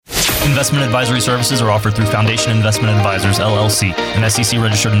Investment advisory services are offered through Foundation Investment Advisors, LLC, an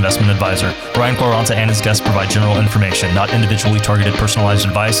SEC-registered investment advisor. Brian Quaranta and his guests provide general information, not individually targeted personalized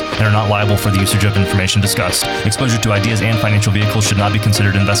advice, and are not liable for the usage of information discussed. Exposure to ideas and financial vehicles should not be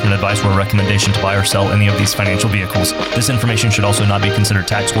considered investment advice or a recommendation to buy or sell any of these financial vehicles. This information should also not be considered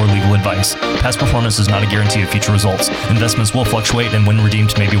tax or legal advice. Past performance is not a guarantee of future results. Investments will fluctuate and when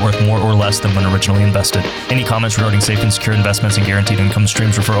redeemed may be worth more or less than when originally invested. Any comments regarding safe and secure investments and guaranteed income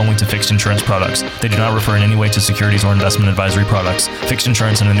streams refer only to fixed insurance products. They do not refer in any way to securities or investment advisory products. Fixed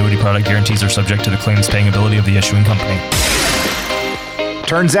insurance and annuity product guarantees are subject to the claims paying ability of the issuing company.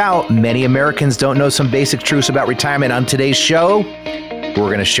 Turns out many Americans don't know some basic truths about retirement. On today's show, we're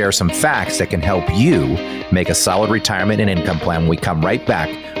going to share some facts that can help you make a solid retirement and income plan when we come right back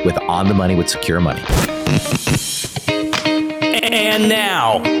with On the Money with Secure Money. And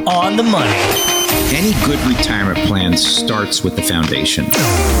now, On the Money. Any good retirement plan starts with the foundation.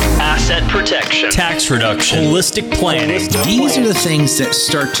 Asset protection, tax reduction, holistic planning. These are the things that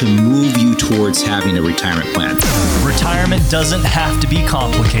start to move you towards having a retirement plan. Retirement doesn't have to be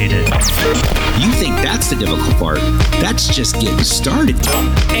complicated. You think that's the difficult part. That's just getting started.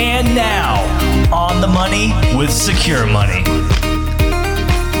 And now, On the Money with Secure Money.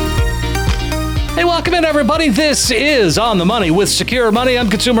 Hey, welcome in, everybody. This is On the Money with Secure Money. I'm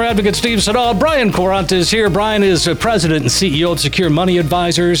consumer advocate Steve Siddall. Brian Quaranta is here. Brian is president and CEO of Secure Money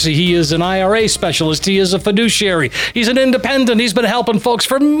Advisors. He is an IRA specialist. He is a fiduciary. He's an independent. He's been helping folks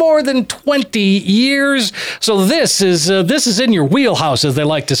for more than 20 years. So this is in your wheelhouse, as they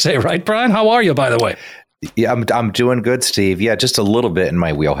like to say, right, Brian? How are you, by the way? Yeah, I'm doing good, Steve. Yeah, just a little bit in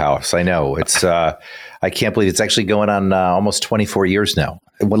my wheelhouse. I know it's. I can't believe it's actually going on almost 24 years now.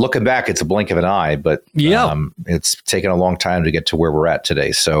 When looking back, it's a blink of an eye, but it's taken a long time to get to where we're at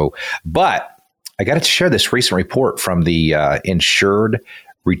today. So, but I got to share this recent report from the Insured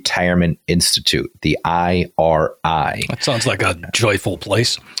Retirement Institute, the IRI. That sounds like a joyful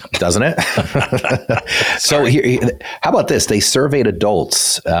place, doesn't it? So how about this? They surveyed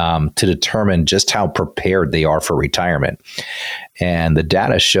adults to determine just how prepared they are for retirement. And the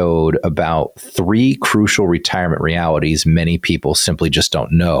data showed about 3 crucial retirement realities many people simply just don't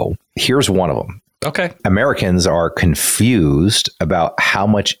know. Here's one of them. Okay. Americans are confused about how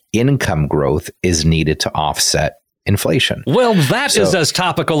much income growth is needed to offset inflation. Well, that is as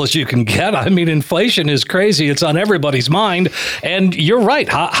topical as you can get. I mean, inflation is crazy. It's on everybody's mind. And you're right.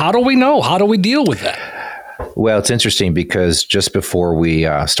 How do we know? How do we deal with that? Well, it's interesting because just before we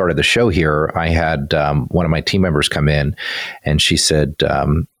started the show here, I had one of my team members come in and she said,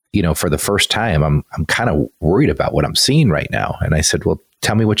 for the first time, I'm kind of worried about what I'm seeing right now. And I said, well,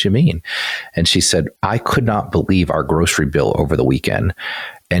 tell me what you mean. And she said, I could not believe our grocery bill over the weekend.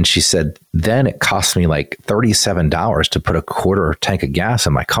 And she said, then it cost me like $37 to put a quarter tank of gas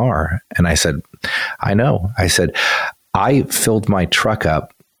in my car. And I said, I know. I said, I filled my truck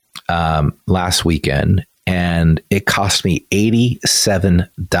up last weekend and it cost me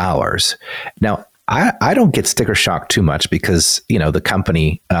 $87. Now, I don't get sticker shock too much because, the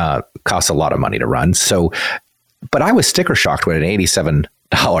company costs a lot of money to run. So, but I was sticker shocked with an $87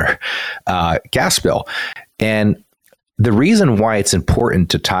 gas bill. And the reason why it's important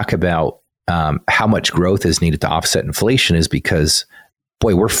to talk about how much growth is needed to offset inflation is because,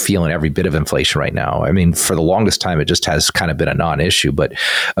 boy, we're feeling every bit of inflation right now. I mean, for the longest time, it just has kind of been a non-issue. But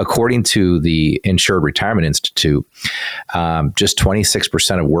according to the Insured Retirement Institute, just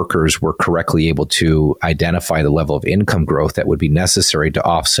 26% of workers were correctly able to identify the level of income growth that would be necessary to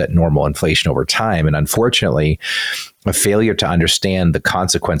offset normal inflation over time. And unfortunately, a failure to understand the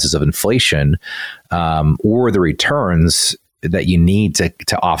consequences of inflation or the returns that you need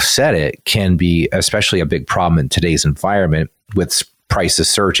to offset it can be especially a big problem in today's environment with prices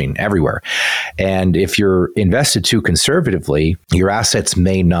surging everywhere. And if you're invested too conservatively, your assets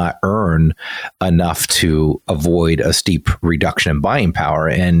may not earn enough to avoid a steep reduction in buying power.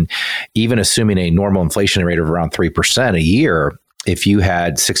 And even assuming a normal inflation rate of around 3% a year, if you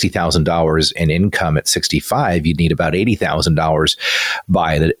had $60,000 in income at 65, you'd need about $80,000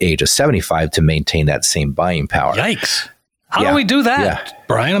 by the age of 75 to maintain that same buying power. Yikes. How do we do that,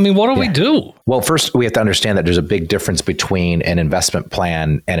 Brian? I mean, what do we do? Well, first, we have to understand that there's a big difference between an investment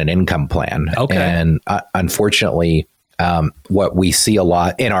plan and an income plan. Okay. And unfortunately, what we see a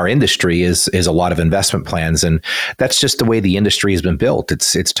lot in our industry is a lot of investment plans. And that's just the way the industry has been built.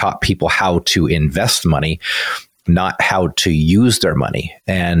 It's taught people how to invest money, not how to use their money.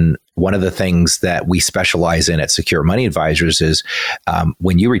 And one of the things that we specialize in at Secure Money Advisors is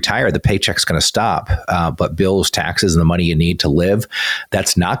when you retire, the paycheck's going to stop, but bills, taxes, and the money you need to live,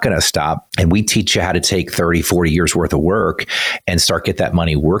 that's not going to stop. And we teach you how to take 30, 40 years worth of work and start get that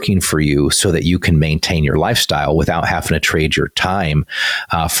money working for you so that you can maintain your lifestyle without having to trade your time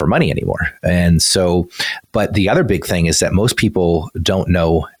for money anymore. And so, but the other big thing is that most people don't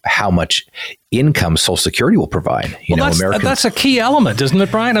know how much income Social Security will provide. That's a key element, isn't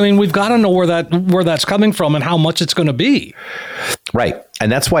it, Brian? I mean, we've got to know where that's coming from and how much it's going to be. Right.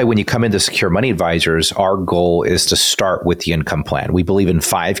 And that's why when you come into Secure Money Advisors, our goal is to start with the income plan. We believe in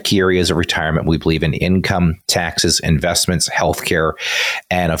 5 key areas of retirement. We believe in income, taxes, investments, healthcare,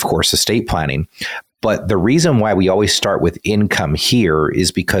 and of course, estate planning. But the reason why we always start with income here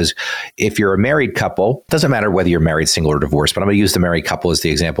is because if you're a married couple, it doesn't matter whether you're married, single, or divorced, but I'm going to use the married couple as the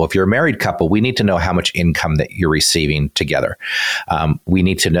example. If you're a married couple, we need to know how much income that you're receiving together. We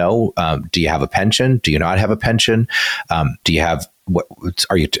need to know, do you have a pension? Do you not have a pension? Do you have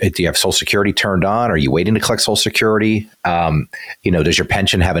do you have Social Security turned on? Are you waiting to collect Social Security? Does your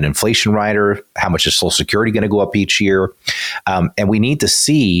pension have an inflation rider? How much is Social Security going to go up each year? And we need to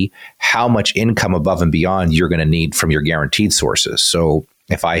see how much income above and beyond you're going to need from your guaranteed sources. So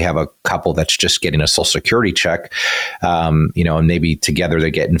if I have a couple that's just getting a Social Security check, and maybe together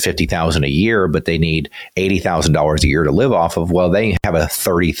they're getting $50,000 a year, but they need $80,000 a year to live off of, well, they have a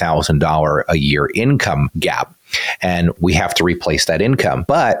 $30,000 a year income gap. And we have to replace that income.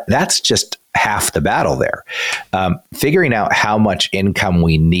 But that's just half the battle there. Figuring out how much income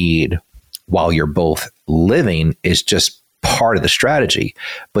we need while you're both living is just part of the strategy.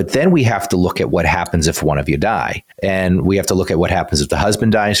 But then we have to look at what happens if one of you die. And we have to look at what happens if the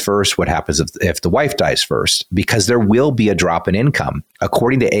husband dies first, what happens if the wife dies first, because there will be a drop in income.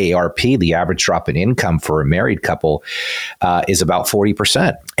 According to AARP, the average drop in income for a married couple is about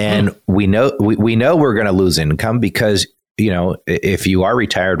 40%. And we know we're going to lose income because if you are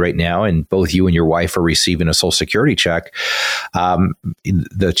retired right now and both you and your wife are receiving a Social Security check,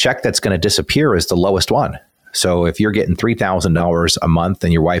 the check that's going to disappear is the lowest one. So if you're getting $3,000 a month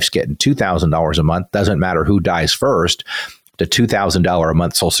and your wife's getting $2,000 a month, doesn't matter who dies first, the $2,000 a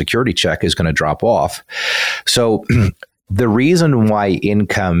month Social Security check is going to drop off. So the reason why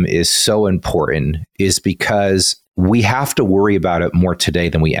income is so important is because we have to worry about it more today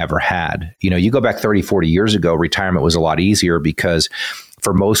than we ever had. You go back 30, 40 years ago, retirement was a lot easier because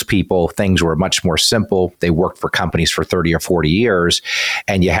for most people, things were much more simple. They worked for companies for 30 or 40 years,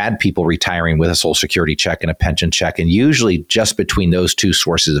 and you had people retiring with a Social Security check and a pension check. And usually just between those two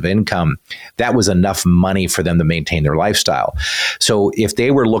sources of income, that was enough money for them to maintain their lifestyle. So if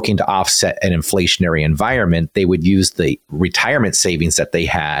they were looking to offset an inflationary environment, they would use the retirement savings that they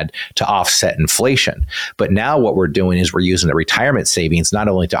had to offset inflation. But now what we're doing is we're using the retirement savings not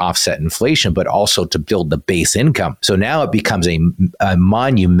only to offset inflation, but also to build the base income. So now it becomes a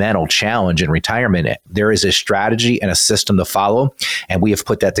monumental challenge in retirement. There is a strategy and a system to follow, and we have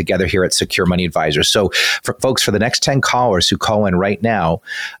put that together here at Secure Money Advisors. So for folks, for the next 10 callers who call in right now,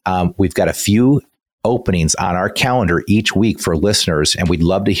 we've got a few openings on our calendar each week for listeners, and we'd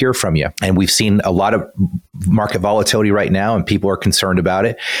love to hear from you. And we've seen a lot of market volatility right now, and people are concerned about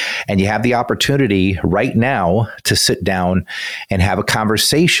it. And you have the opportunity right now to sit down and have a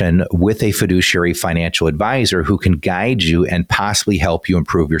conversation with a fiduciary financial advisor who can guide you and possibly help you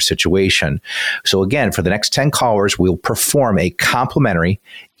improve your situation. So again, for the next 10 callers, we'll perform a complimentary,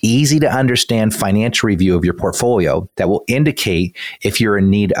 easy to understand financial review of your portfolio that will indicate if you're in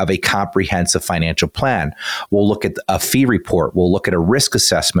need of a comprehensive financial plan. We'll look at a fee report. We'll look at a risk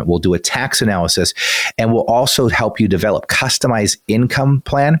assessment. We'll do a tax analysis, and we'll also help you develop customized income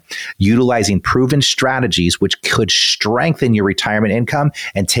plan utilizing proven strategies which could strengthen your retirement income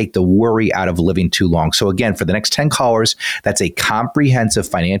and take the worry out of living too long. So again, for the next 10 callers, that's a comprehensive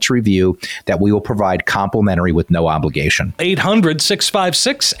financial review that we will provide complimentary with no obligation.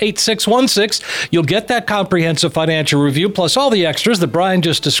 800-656-8616. You'll get that comprehensive financial review plus all the extras that Brian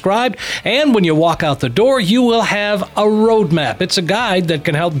just described. And when you walk out the door, you will have a roadmap. It's a guide that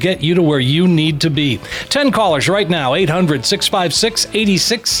can help get you to where you need to be. 10 callers right now,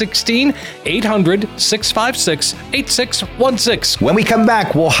 800-656-8616, 800-656-8616. When we come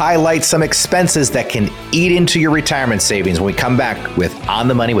back, we'll highlight some expenses that can eat into your retirement savings when we come back with On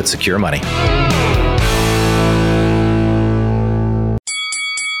the Money with Secure Money.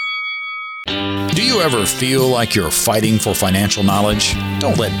 Do you ever feel like you're fighting for financial knowledge?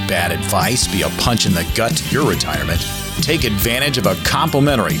 Don't let bad advice be a punch in the gut to your retirement. Take advantage of a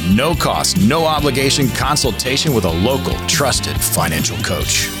complimentary, no-cost, no-obligation consultation with a local, trusted financial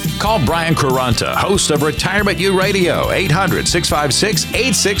coach. Call Brian Quaranta, host of Retirement U Radio,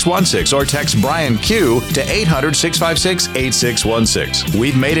 800-656-8616, or text Brian Q to 800-656-8616.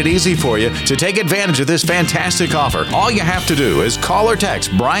 We've made it easy for you to take advantage of this fantastic offer. All you have to do is call or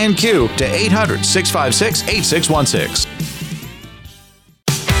text Brian Q to 800-656-8616.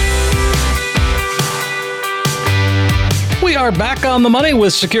 We are back on the money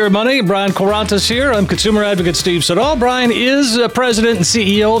with Secure Money. Brian Quaranta's here. I'm consumer advocate Steve Siddall. Brian is president and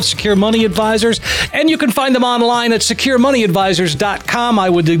CEO of Secure Money Advisors, and you can find them online at securemoneyadvisors.com. I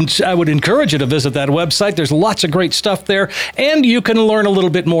would encourage you to visit that website. There's lots of great stuff there, and you can learn a little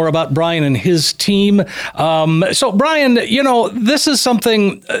bit more about Brian and his team. So, Brian, you know, this is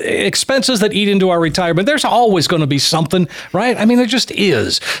something, expenses that eat into our retirement. There's always going to be something, right? I mean, there just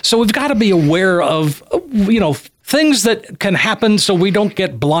is. So we've got to be aware of, you know, things that can happen so we don't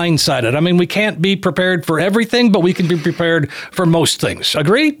get blindsided. I mean, we can't be prepared for everything, but we can be prepared for most things.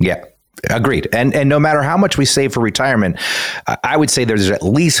 Agreed? Yeah. Agreed. And no matter how much we save for retirement, I would say there's at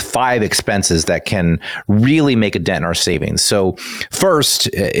least 5 expenses that can really make a dent in our savings. So first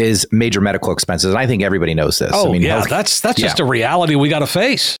is major medical expenses. And I think everybody knows this. Oh, I mean, yeah, that's just a reality we got to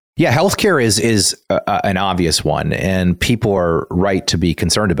face. Yeah, healthcare is an obvious one, and people are right to be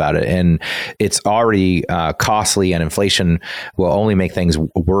concerned about it. And it's already costly, and inflation will only make things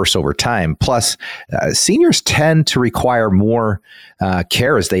worse over time. Plus, seniors tend to require more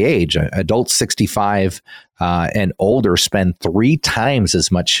care as they age. Adults 65 and older spend 3 times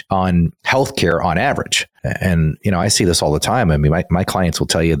as much on healthcare on average. And, you know, I see this all the time. I mean, my clients will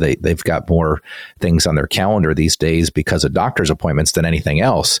tell you they've got more things on their calendar these days because of doctor's appointments than anything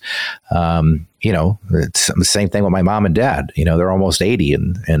else. You know, it's the same thing with my mom and dad. You know, they're almost 80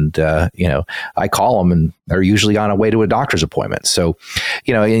 and you know, I call them and they're usually on a way to a doctor's appointment. So,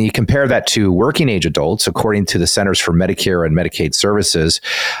 you know, and you compare that to working age adults, according to the Centers for Medicare and Medicaid Services,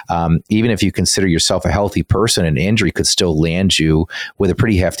 even if you consider yourself a healthy person, an injury could still land you with a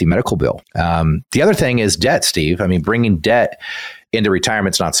pretty hefty medical bill. The other thing is debt, Steve. I mean, bringing debt into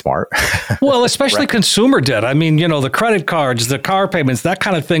retirement's not smart. Well, especially consumer debt. I mean, you know, the credit cards, the car payments, that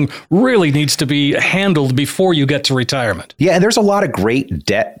kind of thing really needs to be handled before you get to retirement. Yeah, and there's a lot of great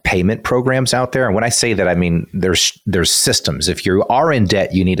debt payment programs out there. And when I say that, I mean, there's systems. If you are in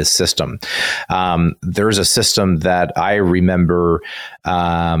debt, you need a system. There's a system that I remember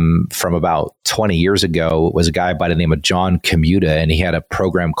from about 20 years ago. It was a guy by the name of John Commuta, and he had a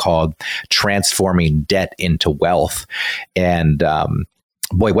program called Transforming Debt into Wealth. And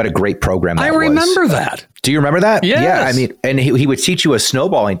boy, what a great program that was. I remember that. Do you remember that? Yes. Yeah. I mean, and he would teach you a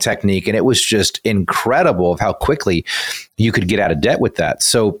snowballing technique, and it was just incredible of how quickly you could get out of debt with that.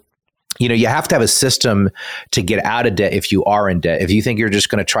 So, you know, you have to have a system to get out of debt if you are in debt. If you think you're just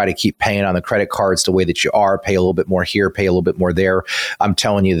going to try to keep paying on the credit cards the way that you are, pay a little bit more here, pay a little bit more there, I'm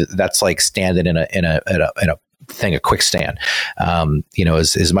telling you that's like standing in a thing, a quicksand. You know,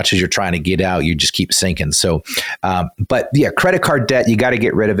 as much as you're trying to get out, you just keep sinking. So, but yeah, credit card debt, you got to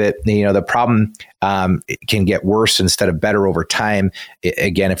get rid of it. You know, the problem it can get worse instead of better over time.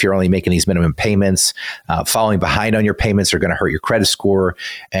 Again, if you're only making these minimum payments, falling behind on your payments are going to hurt your credit score,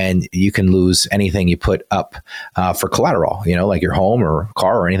 and you can lose anything you put up for collateral, you know, like your home or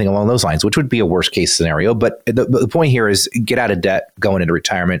car or anything along those lines, which would be a worst case scenario. But the point here is get out of debt going into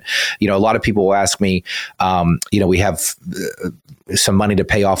retirement. You know, a lot of people will ask me, you know, we have some money to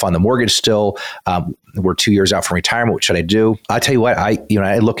pay off on the mortgage still. We're 2 years out from retirement. What should I do? I tell you what, I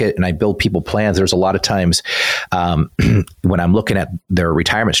look at and I build people plans. There's a lot of times when I'm looking at their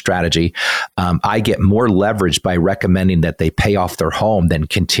retirement strategy, I get more leverage by recommending that they pay off their home than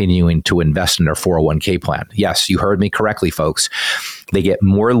continuing to invest in their 401k plan. Yes, you heard me correctly, folks. They get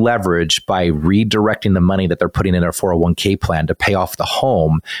more leverage by redirecting the money that they're putting in their 401k plan to pay off the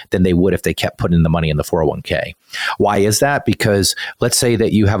home than they would if they kept putting the money in the 401k. Why is that? Because let's say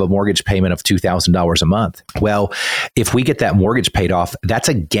that you have a mortgage payment of $2,000 a month. Well, if we get that mortgage paid off, that's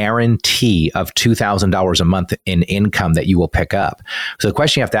a guarantee of $2,000 a month in income that you will pick up. So the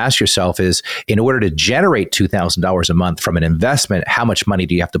question you have to ask yourself is, in order to generate $2,000 a month from an investment, how much money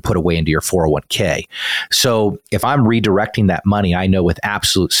do you have to put away into your 401k? So if I'm redirecting that money, I know know with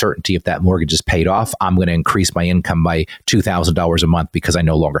absolute certainty if that mortgage is paid off, I'm going to increase my income by $2,000 a month because I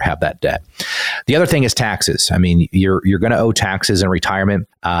no longer have that debt. The other thing is taxes. I mean, you're going to owe taxes in retirement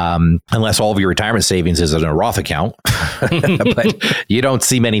unless all of your retirement savings is in a Roth account. But you don't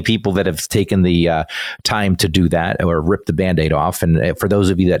see many people that have taken the time to do that or rip the Band-Aid off. And for those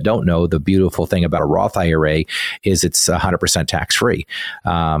of you that don't know, the beautiful thing about a Roth IRA is it's 100% tax-free.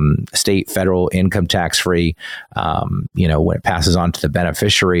 State, federal income tax-free. When it passes on to the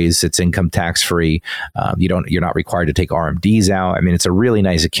beneficiaries, it's income tax-free. You're not required to take RMDs out. I mean, it's a really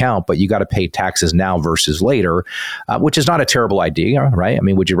nice account, but you got to pay taxes now versus later, which is not a terrible idea, right? I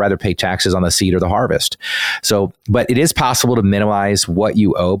mean, would you rather pay taxes on the seed or the harvest? So, but it is possible to minimize what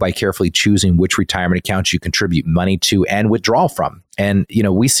you owe by carefully choosing which retirement accounts you contribute money to and withdraw from. And,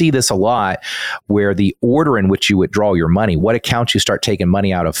 we see this a lot where the order in which you withdraw your money, what accounts you start taking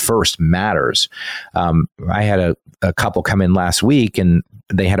money out of first matters. I had a couple come in last week and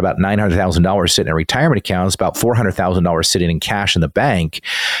they had about $900,000 sitting in retirement accounts, about $400,000 sitting in cash in the bank.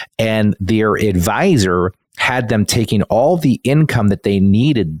 And their advisor had them taking all the income that they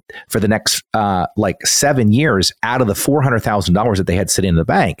needed for the next 7 years out of the $400,000 that they had sitting in the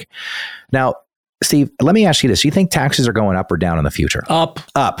bank. Now, Steve, let me ask you this. Do you think taxes are going up or down in the future? Up.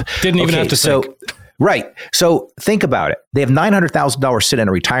 Didn't even have to think. Right. So think about it. They have $900,000 sitting in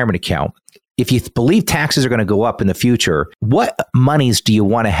a retirement account. If you believe taxes are going to go up in the future, what monies do you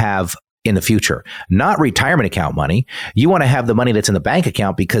want to have in the future? Not retirement account money. You want to have the money that's in the bank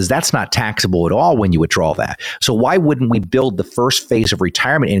account because that's not taxable at all when you withdraw that. So why wouldn't we build the first phase of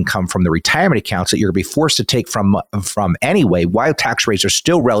retirement income from the retirement accounts that you're going to be forced to take from anyway, while tax rates are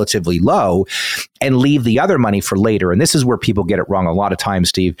still relatively low, and leave the other money for later? And this is where people get it wrong a lot of times,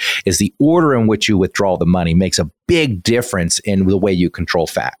 Steve, is the order in which you withdraw the money makes a big difference in the way you control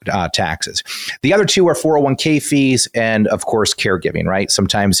taxes. The other two are 401k fees and, of course, caregiving, right?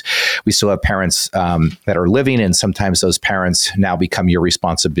 Sometimes we still have parents that are living, and sometimes those parents now become your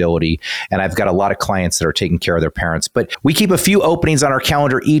responsibility. And I've got a lot of clients that are taking care of their parents. But we keep a few openings on our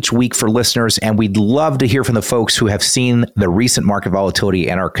calendar each week for listeners, and we'd love to hear from the folks who have seen the recent market volatility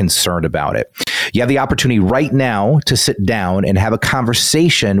and are concerned about it. You have the opportunity right now to sit down and have a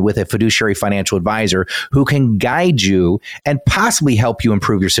conversation with a fiduciary financial advisor who can guide you and possibly help you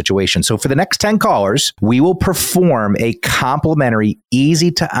improve your situation. So for the next 10 callers, we will perform a complimentary,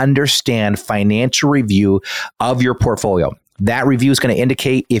 easy to understand financial review of your portfolio. That review is going to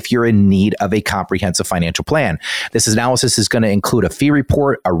indicate if you're in need of a comprehensive financial plan. This analysis is going to include a fee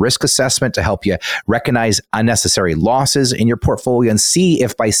report, a risk assessment to help you recognize unnecessary losses in your portfolio and see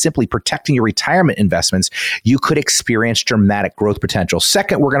if by simply protecting your retirement investments, you could experience dramatic growth potential.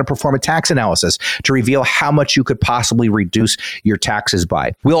 Second, we're going to perform a tax analysis to reveal how much you could possibly reduce your taxes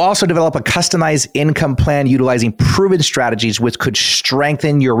by. We'll also develop a customized income plan utilizing proven strategies which could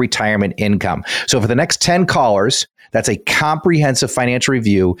strengthen your retirement income. So for the next 10 callers, that's a comprehensive financial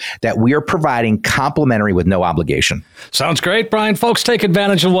review that we are providing complimentary with no obligation. Sounds great, Brian. Folks, take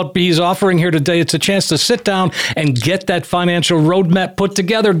advantage of what he's offering here today. It's a chance to sit down and get that financial roadmap put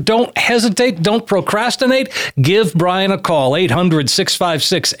together. Don't hesitate. Don't procrastinate. Give Brian a call,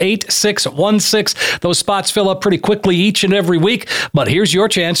 800-656-8616. Those spots fill up pretty quickly each and every week, but here's your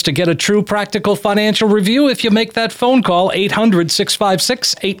chance to get a true practical financial review if you make that phone call,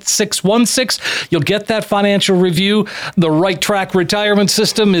 800-656-8616. You'll get that financial review. The Right Track Retirement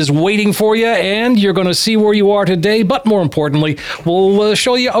System is waiting for you, and you're going to see where you are today. But more importantly, we'll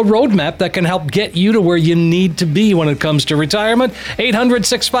show you a roadmap that can help get you to where you need to be when it comes to retirement.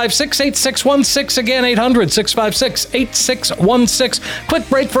 800-656-8616. Again, 800-656-8616. Quick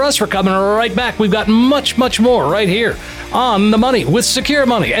break for us. We're coming right back. We've got much, much more right here on The Money with Secure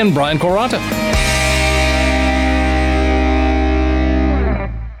Money and Brian Quaranta.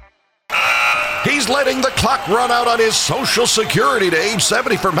 He's letting the clock run out on his Social Security to age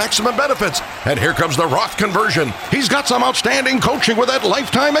 70 for maximum benefits. And here comes the Roth conversion. He's got some outstanding coaching with that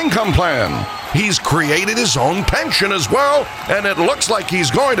lifetime income plan. He's created his own pension as well, and it looks like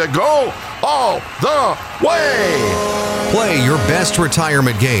he's going to go all the way. Play your best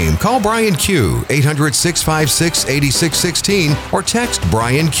retirement game. Call Brian Q, 800-656-8616, or text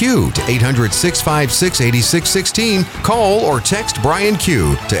Brian Q to 800-656-8616. Call or text Brian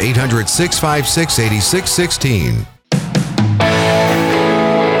Q to 800-656-8616.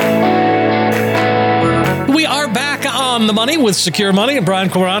 We are back on The Money with Secure Money and Brian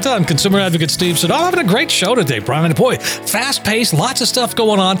Quaranta. I'm consumer advocate Steve Siddall. Having a great show today, Brian. Boy, fast-paced, lots of stuff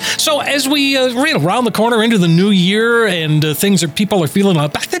going on. So as we round the corner into the new year and people are feeling, I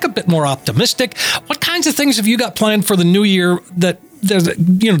think, a bit more optimistic, what kinds of things have you got planned for the new year that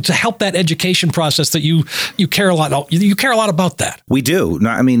to help that education process that you care a lot. You care a lot about that. We do.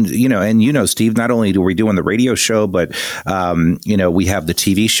 I mean, Steve, not only do we do on the radio show, but, we have the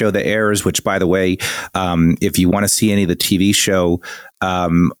TV show that airs, which, by the way, if you want to see any of the TV show,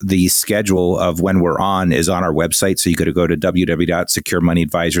 the schedule of when we're on is on our website. So you got to go to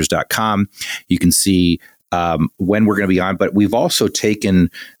www.securemoneyadvisors.com. You can see when we're going to be on, but we've also taken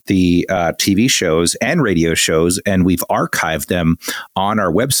the TV shows and radio shows, and we've archived them on our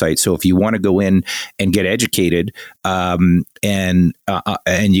website. So if you want to go in and get educated, and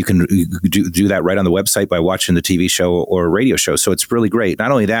you can do that right on the website by watching the TV show or radio show. So it's really great.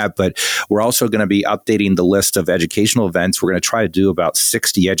 Not only that, but we're also going to be updating the list of educational events. We're going to try to do about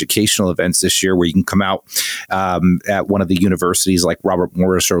 60 educational events this year where you can come out at one of the universities like Robert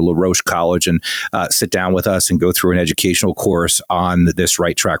Morris or La Roche College and sit down with us and go through an educational course on this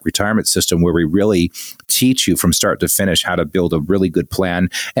Right Track retirement system, where we really teach you from start to finish how to build a really good plan,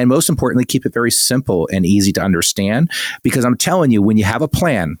 and most importantly, keep it very simple and easy to understand. Because I'm telling you, when you have a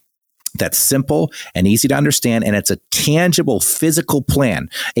plan that's simple and easy to understand, and it's a tangible physical plan,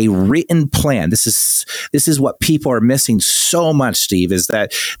 a written plan. This is what people are missing so much, Steve, is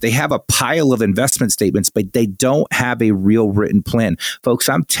that they have a pile of investment statements, but they don't have a real written plan. Folks,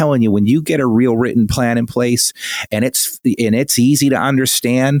 I'm telling you, when you get a real written plan in place and it's easy to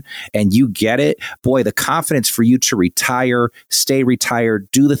understand and you get it, boy, the confidence for you to retire, stay retired,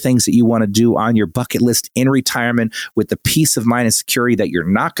 do the things that you want to do on your bucket list in retirement with the peace of mind and security that you're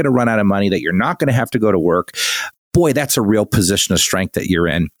not going to run out of money, that you're not going to have to go to work. Boy, that's a real position of strength that you're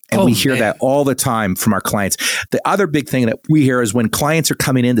in. And we hear that all the time from our clients. The other big thing that we hear is when clients are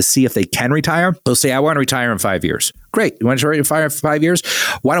coming in to see if they can retire, they'll say, I want to retire in 5 years. Great. You want to retire in 5 years?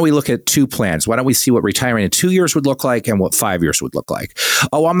 Why don't we look at two plans? Why don't we see what retiring in 2 years would look like and what 5 years would look like?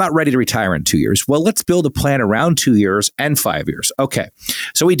 Oh, I'm not ready to retire in 2 years. Well, let's build a plan around 2 years and 5 years. Okay.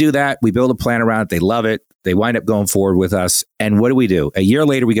 So we do that. We build a plan around it. They love it. They wind up going forward with us. And what do? A year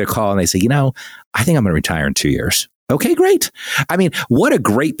later, we get a call and they say, I think I'm going to retire in 2 years. Okay, great. I mean, what a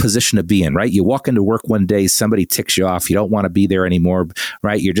great position to be in, right? You walk into work one day, somebody ticks you off. You don't want to be there anymore,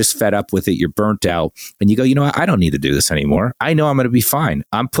 right? You're just fed up with it. You're burnt out. And you go, I don't need to do this anymore. I know I'm going to be fine.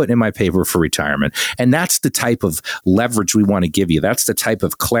 I'm putting in my paper for retirement. And that's the type of leverage we want to give you. That's the type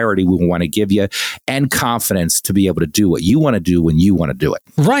of clarity we want to give you and confidence to be able to do what you want to do when you want to do it.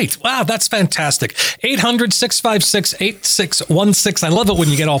 Right. Wow, that's fantastic. 800-656-8616. I love it when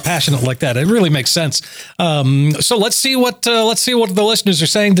you get all passionate like that. It really makes sense. So let's see what the listeners are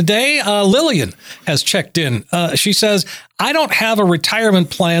saying today. Lillian has checked in. She says, I don't have a retirement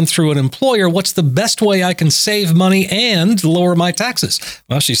plan through an employer. What's the best way I can save money and lower my taxes?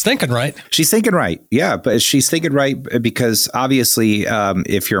 Well, she's thinking right. She's thinking right. Yeah, but she's thinking right because obviously,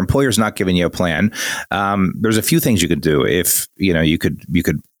 if your employer's not giving you a plan, there's a few things you could do. If you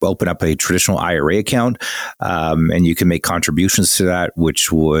could open up a traditional IRA account, and you can make contributions to that,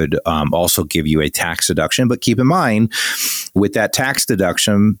 which would also give you a tax deduction. But keep in mind, with that tax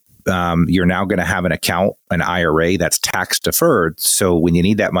deduction, you're now going to have an account, an IRA that's tax deferred. So when you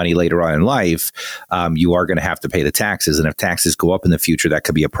need that money later on in life, you are going to have to pay the taxes. And if taxes go up in the future, that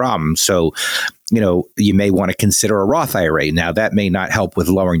could be a problem. So you may want to consider a Roth IRA. Now, that may not help with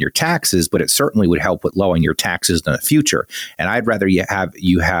lowering your taxes, but it certainly would help with lowering your taxes in the future. And I'd rather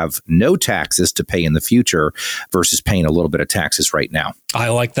you have no taxes to pay in the future versus paying a little bit of taxes right now. I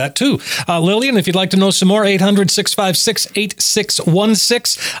like that too. Lillian, if you'd like to know some more,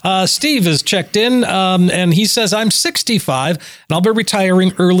 800-656-8616. Steve has checked in, and he says, I'm 65 and I'll be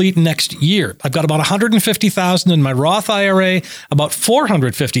retiring early next year. I've got about $150,000 in my Roth IRA, about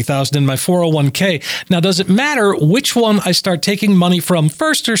 $450,000 in my 401k. Now, does it matter which one I start taking money from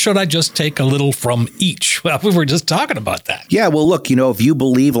first, or should I just take a little from each? Well, we were just talking about that. Yeah, well, look, if you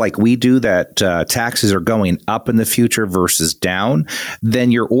believe like we do that taxes are going up in the future versus down,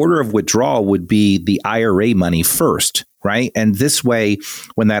 then your order of withdrawal would be the IRA money first, right? And this way,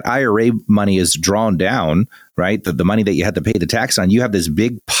 when that IRA money is drawn down, right, the money that you had to pay the tax on, you have this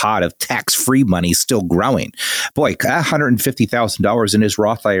big pot of tax-free money still growing. Boy, $150,000 in his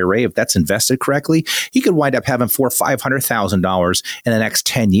Roth IRA, if that's invested correctly, he could wind up having $400,000 or $500,000 in the next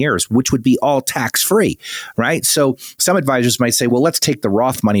 10 years, which would be all tax-free, right? So some advisors might say, well, let's take the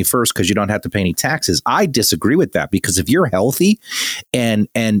Roth money first because you don't have to pay any taxes. I disagree with that, because if you're healthy and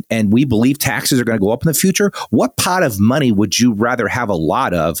we believe taxes are going to go up in the future, what pot of money would you rather have a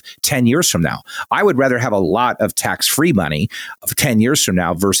lot of 10 years from now? I would rather have a lot of tax-free money of 10 years from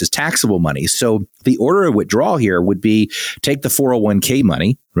now versus taxable money. So the order of withdrawal here would be take the 401k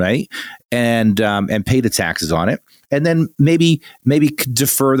money, right? And pay the taxes on it. and then maybe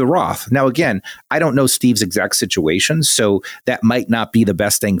defer the Roth. Now, again, I don't know Steve's exact situation, so that might not be the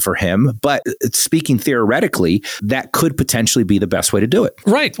best thing for him. But speaking theoretically, that could potentially be the best way to do it.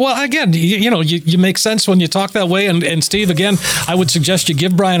 Right. Well, again, you make sense when you talk that way. And Steve, again, I would suggest you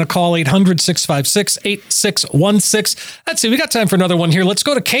give Brian a call, 800-656-8616. Let's see, we got time for another one here. Let's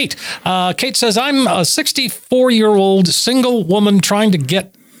go to Kate. Kate says, I'm a 64-year-old single woman trying to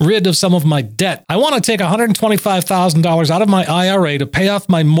get rid of some of my debt. I want to take $125,000 out of my IRA to pay off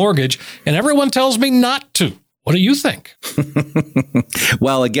my mortgage, and everyone tells me not to. What do you think?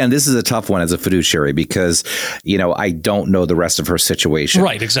 Well, again, this is a tough one as a fiduciary because, I don't know the rest of her situation.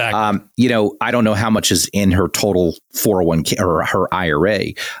 Right, exactly. I don't know how much is in her total 401k or her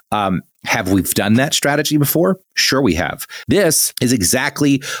IRA. Have we done that strategy before? Sure, we have. This is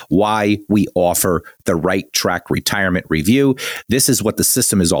exactly why we offer the Right Track Retirement Review. This is what the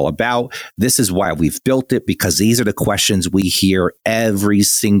system is all about. This is why we've built it, because these are the questions we hear every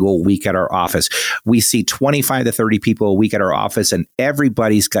single week at our office. We see 25 to 30 people a week at our office, and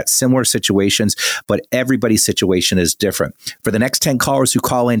everybody's got similar situations, but everybody's situation is different. For the next 10 callers who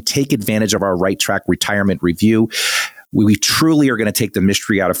call in, take advantage of our Right Track Retirement Review. We truly are going to take the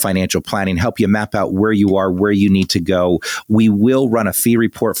mystery out of financial planning, help you map out where you are, where you need to go. We will run a fee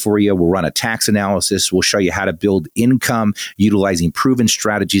report for you. We'll run a tax analysis. We'll show you how to build income utilizing proven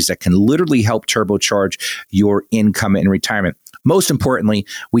strategies that can literally help turbocharge your income in retirement. Most importantly,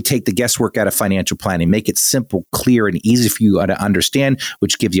 we take the guesswork out of financial planning, make it simple, clear, and easy for you to understand,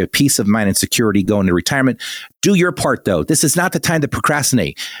 which gives you a peace of mind and security going to retirement. Do your part, though. This is not the time to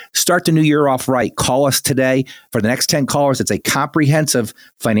procrastinate. Start the new year off right. Call us today. For the next 10 callers, it's a comprehensive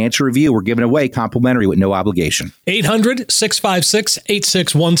financial review. We're giving away complimentary with no obligation.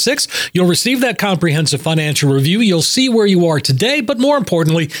 800-656-8616. You'll receive that comprehensive financial review. You'll see where you are today, but more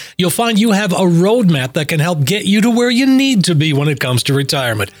importantly, you'll find you have a roadmap that can help get you to where you need to be when it comes to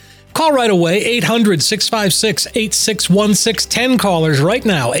retirement. Call right away, 800-656-8616. 10 callers right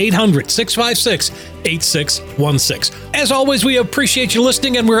now, 800-656-8616. As always, we appreciate you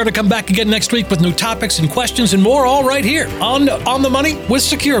listening, and we're going to come back again next week with new topics and questions and more, all right here on the Money with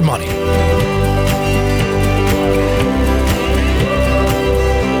Secure Money.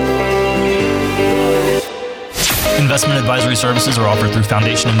 Investment advisory services are offered through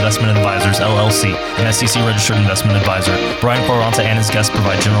Foundation Investment Advisors, LLC, an SEC-registered investment advisor. Brian Quaranta and his guests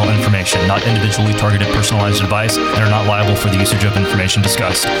provide general information, not individually targeted personalized advice, and are not liable for the usage of information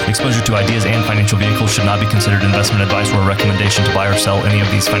discussed. Exposure to ideas and financial vehicles should not be considered investment advice or a recommendation to buy or sell any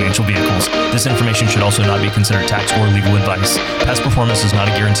of these financial vehicles. This information should also not be considered tax or legal advice. Past performance is not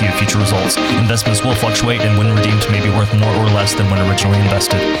a guarantee of future results. Investments will fluctuate and when redeemed may be worth more or less than when originally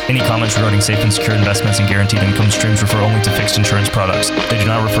invested. Any comments regarding safe and secure investments and guaranteed income streams refer only to fixed insurance products. They do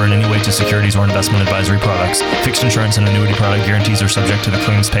not refer in any way to securities or investment advisory products. Fixed insurance and annuity product guarantees are subject to the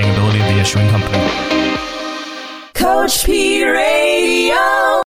claims paying ability of the issuing company. Coach P Radio.